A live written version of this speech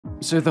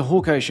So the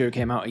Hawkeye show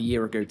came out a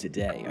year ago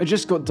today. I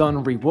just got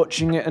done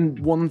rewatching it and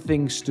one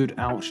thing stood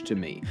out to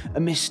me. A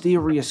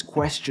mysterious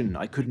question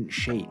I couldn't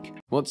shake.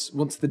 What's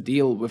the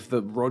deal with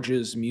the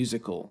Rogers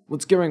musical?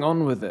 What's going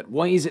on with it?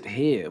 Why is it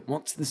here?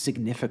 What's the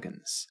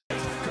significance?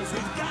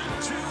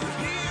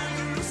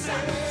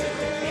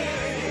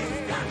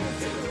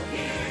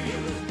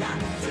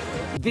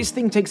 This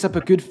thing takes up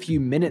a good few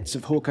minutes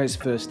of Hawkeye's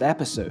first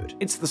episode.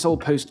 It's the sole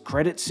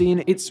post-credit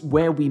scene, it's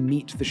where we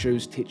meet the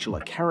show's titular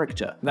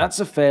character.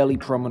 That's a fairly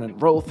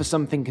prominent role for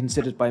something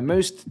considered by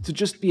most to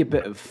just be a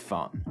bit of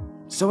fun.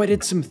 So I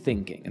did some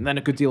thinking, and then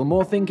a good deal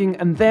more thinking,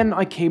 and then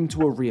I came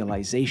to a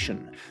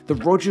realization. The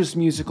Rogers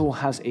musical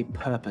has a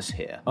purpose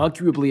here,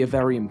 arguably a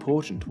very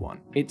important one.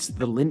 It's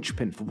the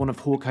linchpin for one of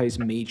Hawkeye's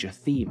major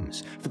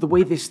themes, for the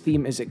way this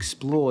theme is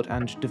explored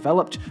and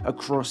developed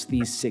across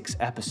these 6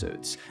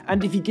 episodes.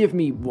 And if you give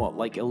me,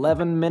 like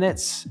 11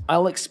 minutes?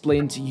 I'll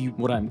explain to you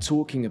what I'm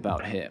talking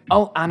about here.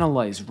 I'll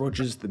analyze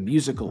Rogers the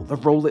musical, the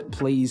role it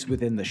plays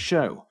within the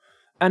show,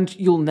 and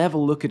you'll never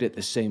look at it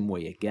the same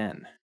way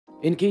again.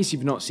 In case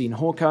you've not seen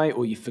Hawkeye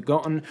or you've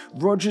forgotten,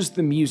 Rogers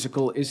the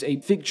Musical is a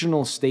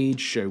fictional stage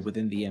show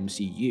within the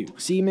MCU,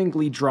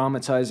 seemingly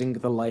dramatizing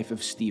the life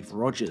of Steve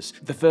Rogers,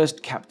 the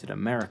first Captain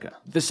America.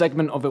 The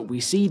segment of it we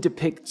see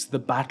depicts the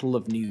Battle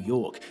of New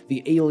York,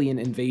 the alien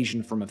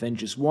invasion from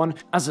Avengers 1,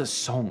 as a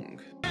song.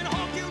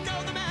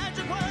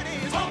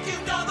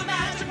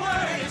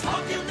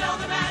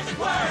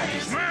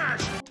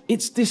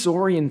 It's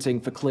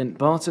disorienting for Clint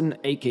Barton,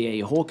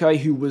 aka Hawkeye,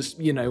 who was,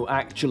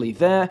 actually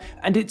there,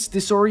 and it's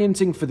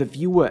disorienting for the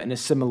viewer in a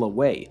similar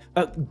way.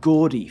 A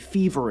gaudy,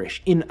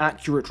 feverish,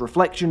 inaccurate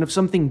reflection of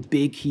something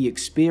big he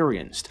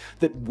experienced,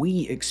 that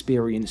we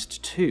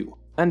experienced too.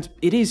 And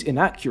it is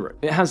inaccurate.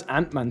 It has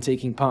Ant-Man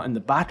taking part in the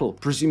battle,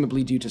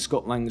 presumably due to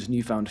Scott Lang's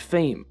newfound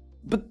fame.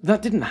 But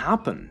that didn't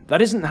happen.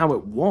 That isn't how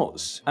it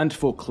was. And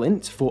for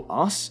Clint, for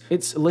us,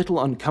 it's a little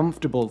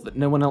uncomfortable that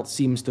no one else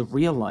seems to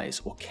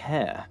realize or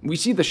care. We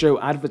see the show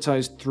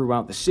advertised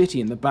throughout the city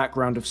in the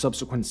background of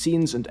subsequent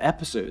scenes and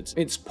episodes.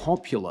 It's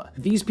popular.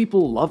 These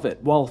people love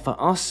it, while for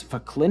us, for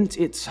Clint,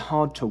 it's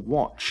hard to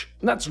watch.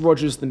 That's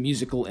Rogers the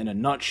Musical in a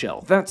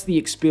nutshell. That's the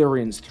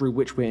experience through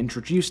which we're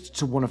introduced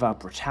to one of our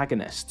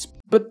protagonists.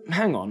 But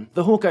hang on,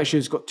 the Hawkeye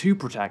show's got 2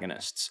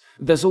 protagonists.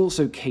 There's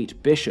also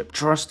Kate Bishop,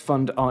 trust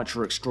fund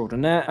archer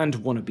extraordinaire and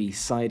wannabe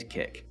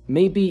sidekick.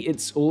 Maybe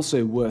it's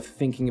also worth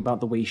thinking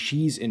about the way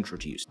she's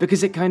introduced,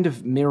 because it kind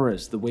of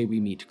mirrors the way we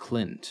meet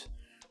Clint.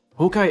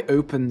 Hawkeye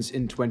opens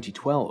in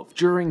 2012,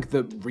 during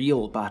the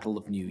real Battle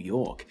of New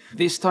York.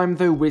 This time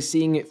though, we're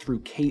seeing it through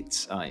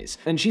Kate's eyes,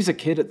 and she's a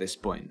kid at this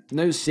point.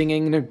 No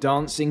singing, no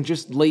dancing,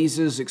 just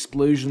lasers,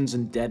 explosions,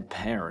 and dead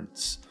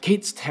parents.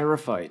 Kate's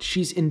terrified,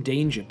 she's in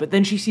danger, but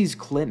then she sees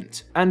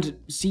Clint, and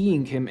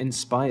seeing him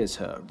inspires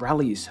her,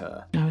 rallies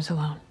her. I was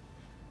alone.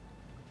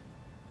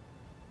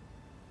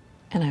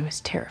 And I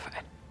was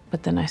terrified,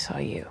 but then I saw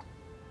you.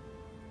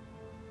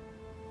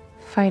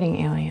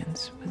 Fighting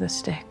aliens with a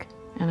stick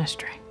and a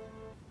string.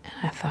 And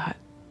I thought,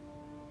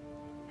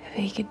 if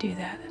he could do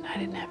that, then I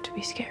didn't have to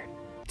be scared.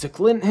 To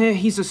Clint here,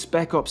 he's a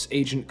Spec Ops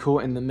agent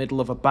caught in the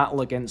middle of a battle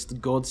against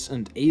gods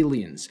and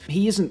aliens.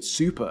 He isn't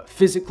super,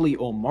 physically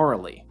or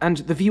morally, and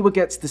the viewer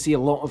gets to see a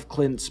lot of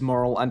Clint's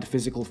moral and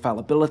physical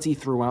fallibility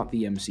throughout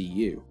the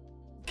MCU.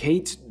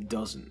 Kate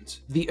doesn't.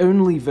 The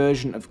only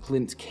version of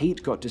Clint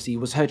Kate got to see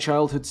was her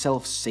childhood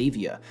self's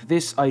savior.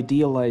 This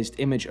idealized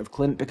image of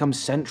Clint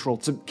becomes central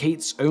to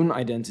Kate's own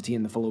identity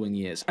in the following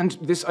years. And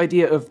this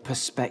idea of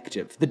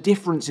perspective, the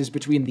differences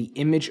between the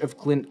image of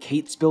Clint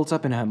Kate's built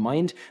up in her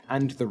mind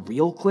and the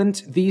real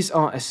Clint, these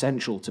are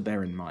essential to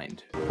bear in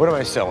mind. What am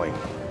I selling,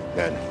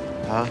 then?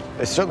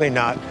 It's certainly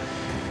not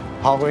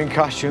Halloween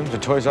costumes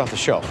and toys off the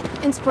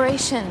shelf.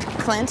 Inspiration,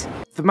 Clint.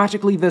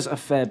 Thematically, there's a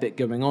fair bit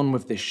going on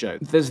with this show.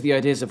 There's the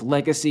ideas of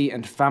legacy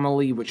and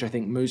family, which I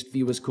think most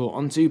viewers caught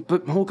onto,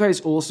 but Hawkeye's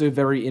also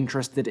very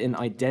interested in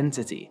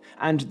identity,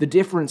 and the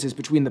differences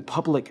between the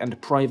public and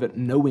private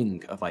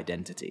knowing of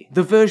identity.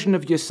 The version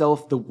of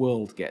yourself the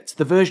world gets,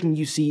 the version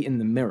you see in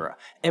the mirror,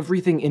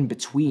 everything in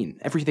between,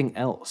 everything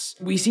else.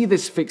 We see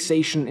this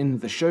fixation in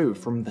the show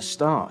from the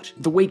start,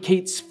 the way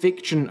Kate's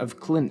fiction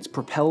of Clint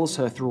propels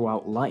her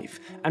throughout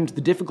life, and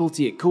the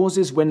difficulty it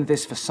causes when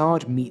this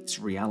facade meets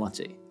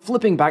reality.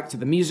 Flipping back to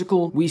the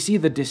musical, we see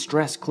the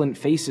distress Clint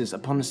faces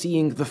upon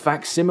seeing the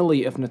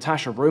facsimile of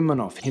Natasha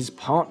Romanoff, his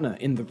partner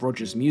in the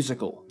Rogers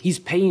musical. He's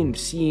pained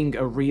seeing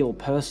a real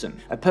person,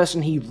 a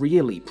person he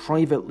really,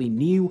 privately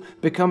knew,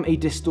 become a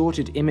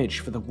distorted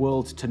image for the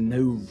world to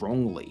know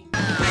wrongly.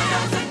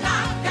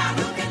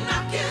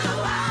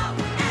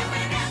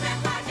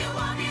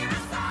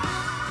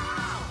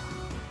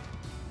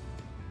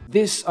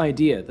 This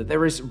idea that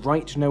there is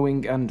right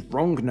knowing and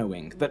wrong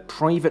knowing, that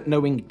private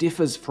knowing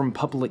differs from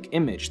public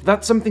image,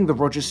 that's something the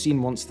Rogers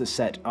scene wants to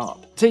set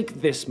up. Take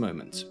this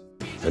moment.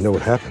 I know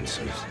what happens.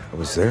 I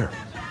was there.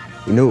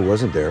 You knew it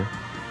wasn't there.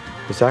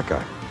 It's that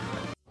guy.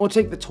 Or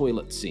take the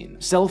toilet scene.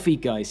 Selfie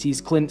guy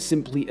sees Clint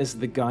simply as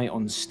the guy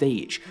on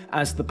stage,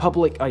 as the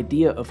public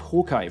idea of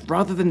Hawkeye,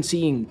 rather than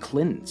seeing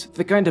Clint,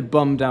 the kind of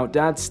bummed out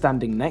dad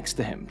standing next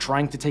to him,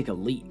 trying to take a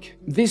leak.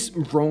 This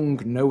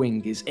wrong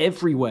knowing is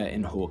everywhere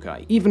in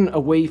Hawkeye, even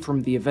away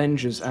from the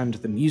Avengers and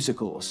the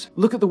musicals.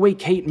 Look at the way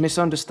Kate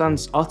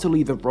misunderstands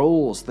utterly the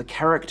roles, the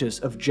characters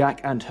of Jack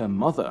and her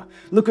mother.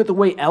 Look at the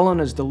way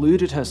Eleanor's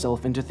deluded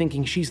herself into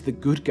thinking she's the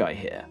good guy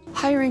here.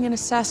 Hiring an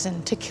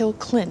assassin to kill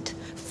Clint,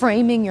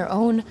 framing your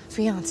own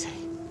fiance.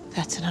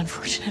 That's an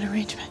unfortunate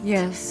arrangement.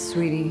 Yes,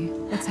 sweetie.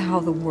 That's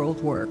how the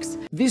world works.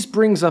 This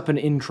brings up an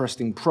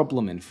interesting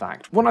problem, in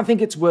fact, one I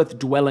think it's worth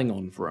dwelling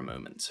on for a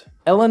moment.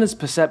 Eleanor's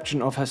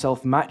perception of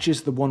herself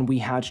matches the one we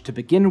had to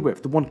begin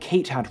with, the one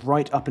Kate had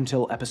right up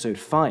until episode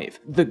 5.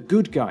 The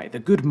good guy, the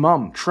good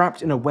mum,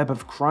 trapped in a web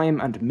of crime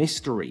and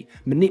mystery,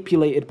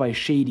 manipulated by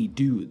shady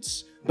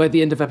dudes. By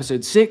the end of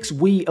episode 6,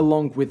 we,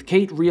 along with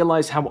Kate,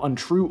 realize how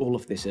untrue all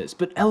of this is,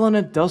 but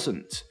Eleanor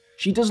doesn't.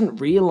 She doesn't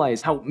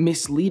realize how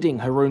misleading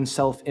her own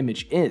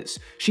self-image is.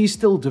 She's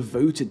still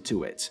devoted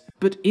to it.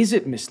 But is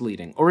it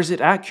misleading, or is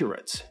it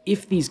accurate?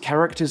 If these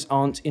characters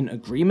aren't in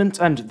agreement,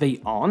 and they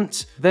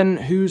aren't, then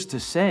who's to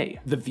say?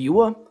 The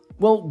viewer?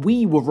 Well,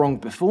 we were wrong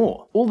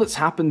before. All that's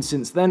happened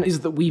since then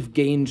is that we've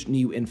gained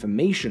new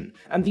information,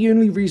 and the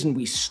only reason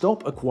we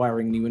stop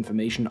acquiring new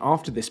information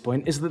after this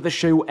point is that the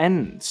show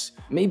ends.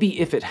 Maybe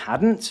if it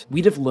hadn't,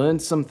 we'd have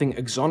learned something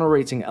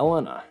exonerating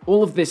Eleanor.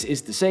 All of this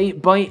is to say,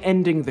 by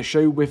ending the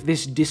show with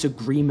this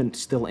disagreement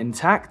still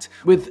intact,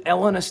 with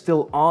Eleanor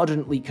still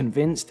ardently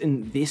convinced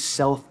in this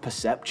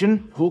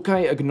self-perception,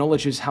 Hawkeye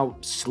acknowledges how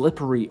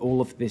slippery all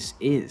of this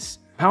is.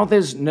 How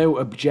there's no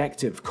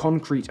objective,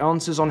 concrete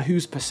answers on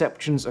whose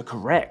perceptions are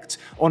correct,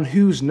 on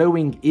whose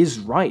knowing is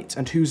right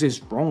and whose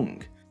is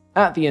wrong.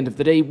 At the end of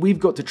the day, we've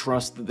got to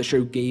trust that the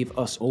show gave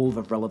us all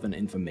the relevant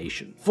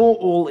information. For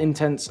all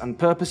intents and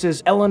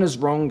purposes, Eleanor's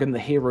wrong and the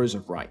heroes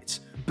are right.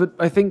 But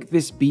I think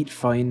this beat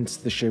finds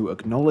the show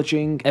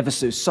acknowledging, ever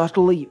so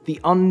subtly,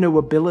 the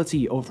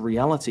unknowability of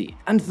reality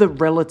and the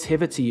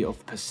relativity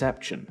of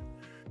perception.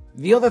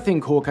 The other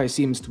thing Hawkeye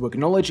seems to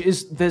acknowledge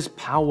is there's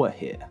power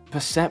here.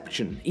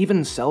 Perception,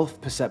 even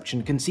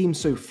self-perception, can seem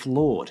so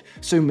flawed,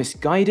 so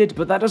misguided,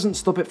 but that doesn't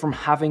stop it from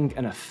having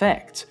an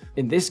effect.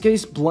 In this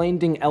case,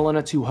 blinding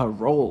Eleanor to her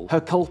role,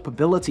 her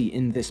culpability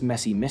in this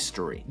messy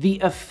mystery.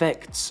 The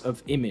effects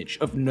of image,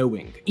 of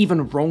knowing,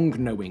 even wrong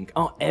knowing,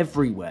 are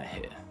everywhere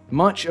here.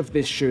 Much of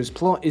this show's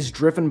plot is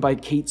driven by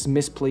Kate's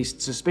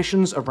misplaced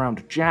suspicions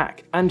around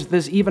Jack, and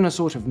there's even a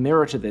sort of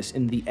mirror to this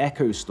in the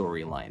Echo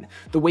storyline.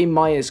 The way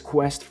Maya's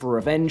quest for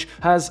revenge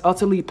has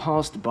utterly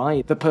passed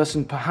by the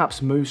person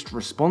perhaps most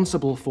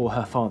responsible for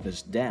her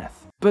father's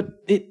death.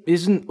 But it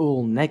isn't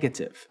all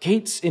negative.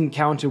 Kate's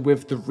encounter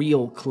with the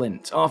real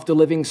Clint, after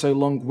living so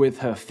long with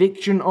her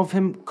fiction of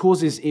him,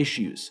 causes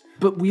issues.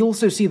 But we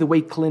also see the way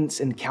Clint's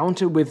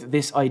encounter with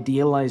this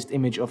idealized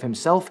image of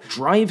himself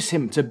drives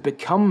him to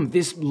become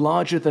this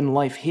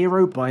larger-than-life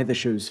hero by the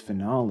show's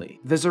finale.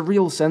 There's a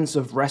real sense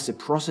of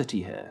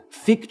reciprocity here.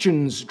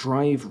 Fictions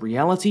drive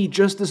reality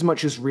just as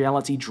much as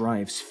reality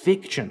drives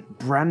fiction,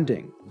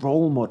 branding,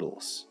 role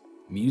models,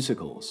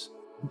 musicals.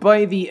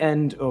 By the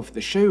end of the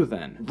show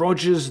then,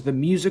 Rogers the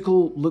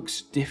musical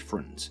looks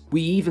different.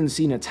 We even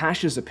see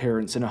Natasha's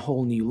appearance in a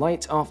whole new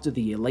light after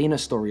the Elena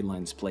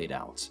storylines played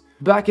out.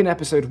 Back in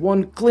episode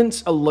 1,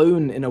 Clint's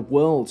alone in a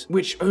world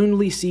which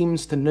only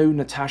seems to know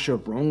Natasha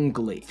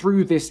wrongly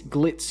through this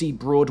glitzy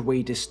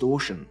Broadway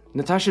distortion.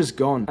 Natasha's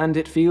gone, and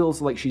it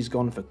feels like she's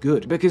gone for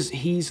good, because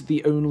he's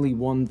the only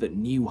one that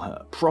knew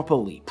her,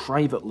 properly,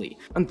 privately,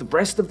 and the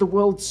rest of the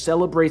world's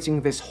celebrating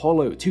this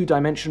hollow,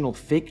 two-dimensional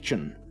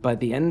fiction. By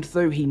the end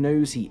though, he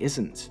knows he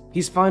isn't.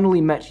 He's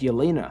finally met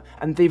Yelena,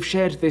 and they've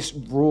shared this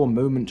raw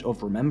moment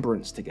of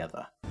remembrance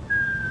together.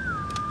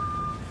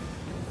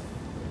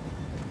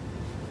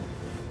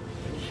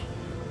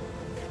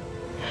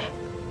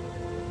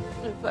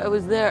 If I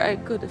was there, I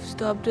could have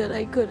stopped it.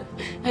 I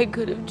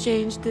could have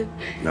changed it.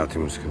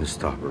 Nothing was gonna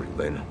stop her,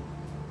 Elena.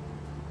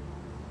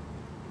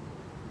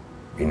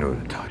 You know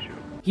Natasha.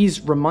 He's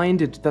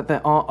reminded that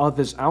there are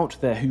others out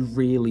there who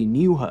really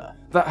knew her,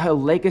 that her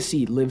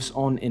legacy lives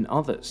on in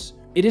others.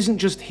 It isn't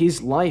just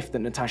his life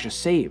that Natasha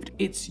saved,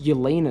 it's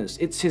Yelena's,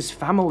 it's his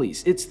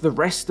family's, it's the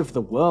rest of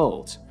the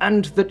world.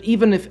 And that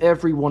even if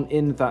everyone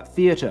in that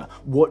theater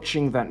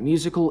watching that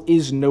musical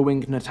is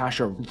knowing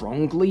Natasha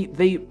wrongly,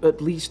 they at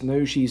least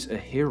know she's a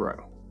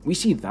hero. We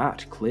see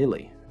that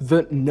clearly.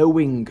 The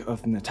knowing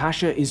of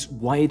Natasha is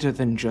wider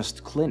than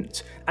just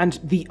Clint, and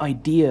the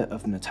idea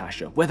of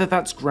Natasha, whether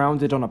that's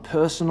grounded on a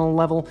personal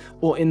level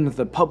or in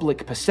the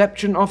public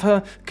perception of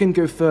her, can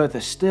go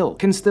further still,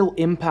 can still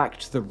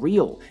impact the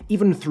real,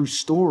 even through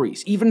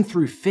stories, even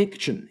through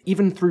fiction,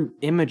 even through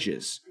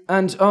images.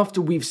 And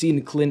after we've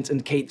seen Clint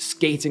and Kate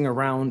skating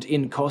around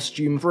in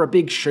costume for a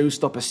big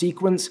showstopper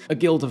sequence, a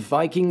guild of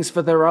Vikings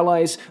for their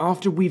allies,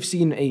 after we've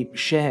seen a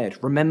shared,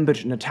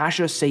 remembered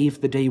Natasha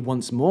save the day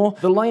once more,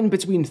 the line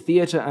between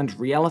theater and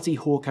reality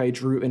Hawkeye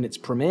drew in its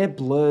premiere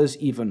blurs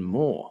even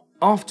more.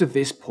 After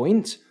this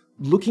point,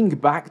 looking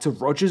back to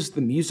Rogers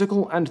the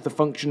musical and the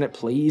function it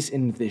plays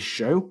in this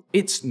show,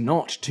 it's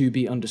not to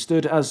be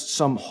understood as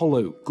some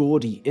hollow,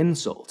 gaudy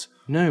insult.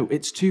 No,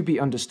 it's to be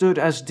understood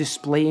as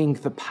displaying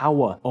the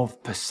power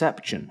of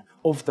perception,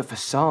 of the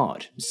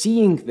facade.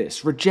 Seeing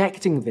this,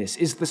 rejecting this,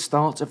 is the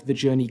start of the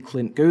journey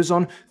Clint goes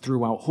on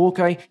throughout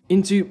Hawkeye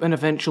into an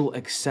eventual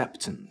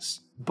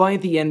acceptance. By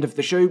the end of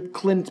the show,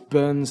 Clint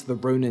burns the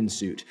Ronin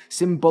suit,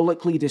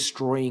 symbolically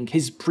destroying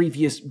his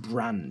previous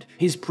brand,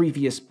 his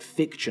previous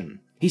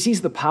fiction. He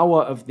sees the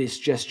power of this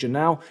gesture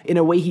now in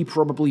a way he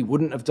probably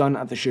wouldn't have done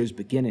at the show's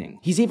beginning.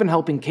 He's even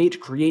helping Kate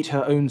create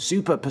her own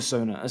super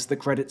persona as the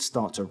credits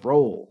start to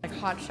roll. Like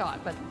Hot Shot,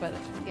 but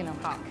you know,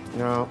 Hawk.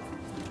 No.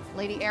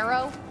 Lady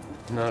Arrow?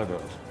 None of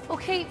those.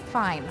 Okay,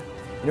 fine.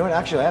 You know what?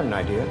 Actually, I have an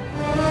idea.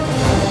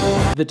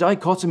 The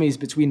dichotomies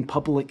between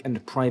public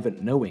and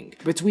private knowing,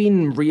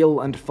 between real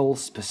and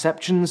false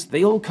perceptions,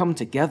 they all come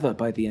together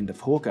by the end of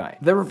Hawkeye.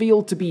 They're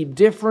revealed to be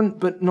different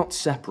but not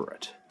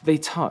separate. They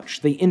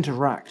touch, they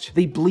interact,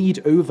 they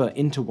bleed over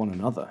into one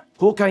another.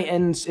 Hawkeye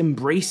ends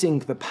embracing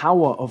the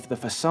power of the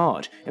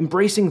facade,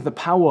 embracing the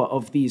power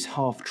of these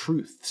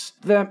half-truths.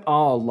 There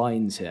are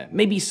lines here.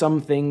 Maybe some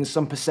things,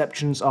 some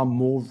perceptions are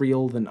more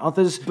real than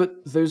others,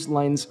 but those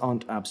lines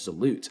aren't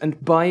absolute.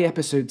 And by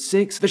episode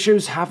 6, the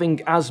show's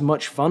having as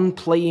much fun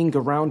playing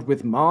around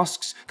with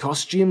masks,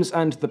 costumes,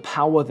 and the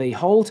power they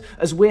hold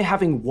as we're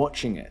having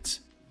watching it.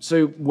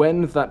 So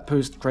when that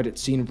post-credit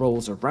scene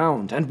rolls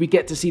around and we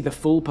get to see the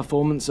full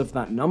performance of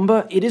that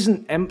number, it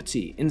isn't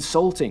empty,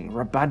 insulting,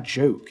 or a bad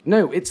joke.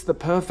 No, it's the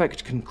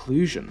perfect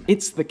conclusion.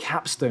 It's the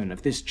capstone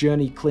of this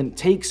journey Clint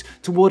takes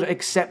toward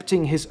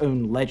accepting his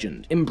own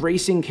legend,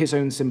 embracing his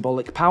own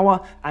symbolic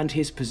power, and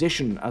his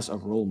position as a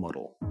role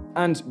model.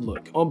 And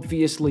look,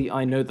 obviously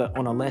I know that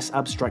on a less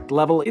abstract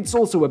level, it's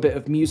also a bit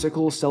of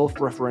musical,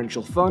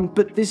 self-referential fun,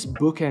 but this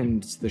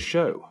bookends the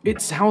show.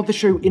 It's how the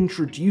show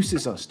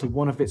introduces us to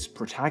one of its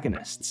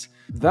protagonists.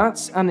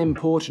 That's an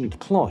important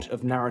plot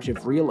of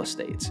narrative real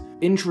estate.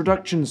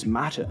 Introductions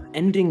matter,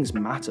 endings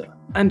matter.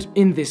 And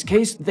in this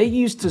case, they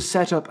used to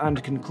set up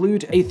and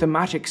conclude a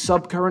thematic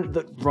subcurrent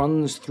that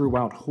runs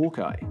throughout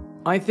Hawkeye.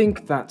 I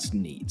think that's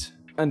neat.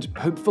 And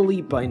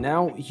hopefully by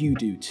now you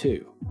do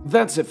too.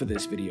 That's it for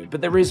this video, but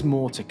there is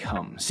more to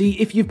come. See,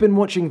 if you've been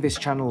watching this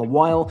channel a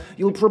while,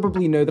 you'll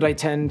probably know that I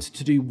tend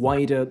to do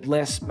wider,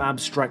 less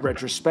abstract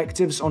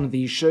retrospectives on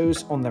these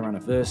shows on their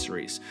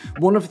anniversaries.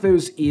 One of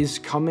those is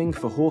coming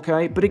for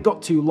Hawkeye, but it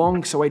got too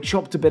long, so I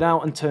chopped a bit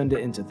out and turned it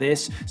into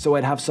this, so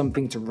I'd have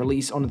something to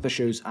release on the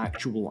show's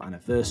actual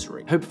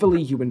anniversary.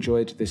 Hopefully you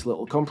enjoyed this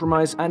little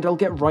compromise, and I'll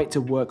get right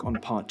to work on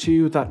part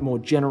 2, that more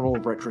general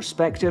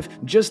retrospective,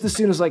 just as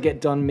soon as I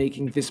get done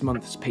making this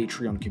month's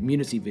Patreon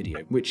community video,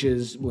 which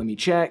is, let me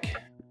check.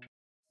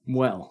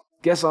 Well,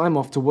 guess I'm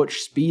off to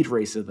watch Speed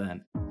Racer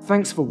then.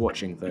 Thanks for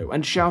watching though,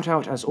 and shout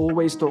out as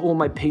always to all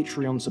my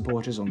Patreon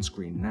supporters on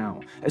screen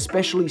now,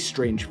 especially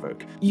Strange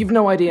Folk. You've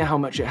no idea how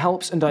much it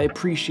helps, and I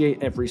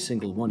appreciate every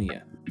single one of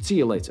you. See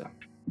you later.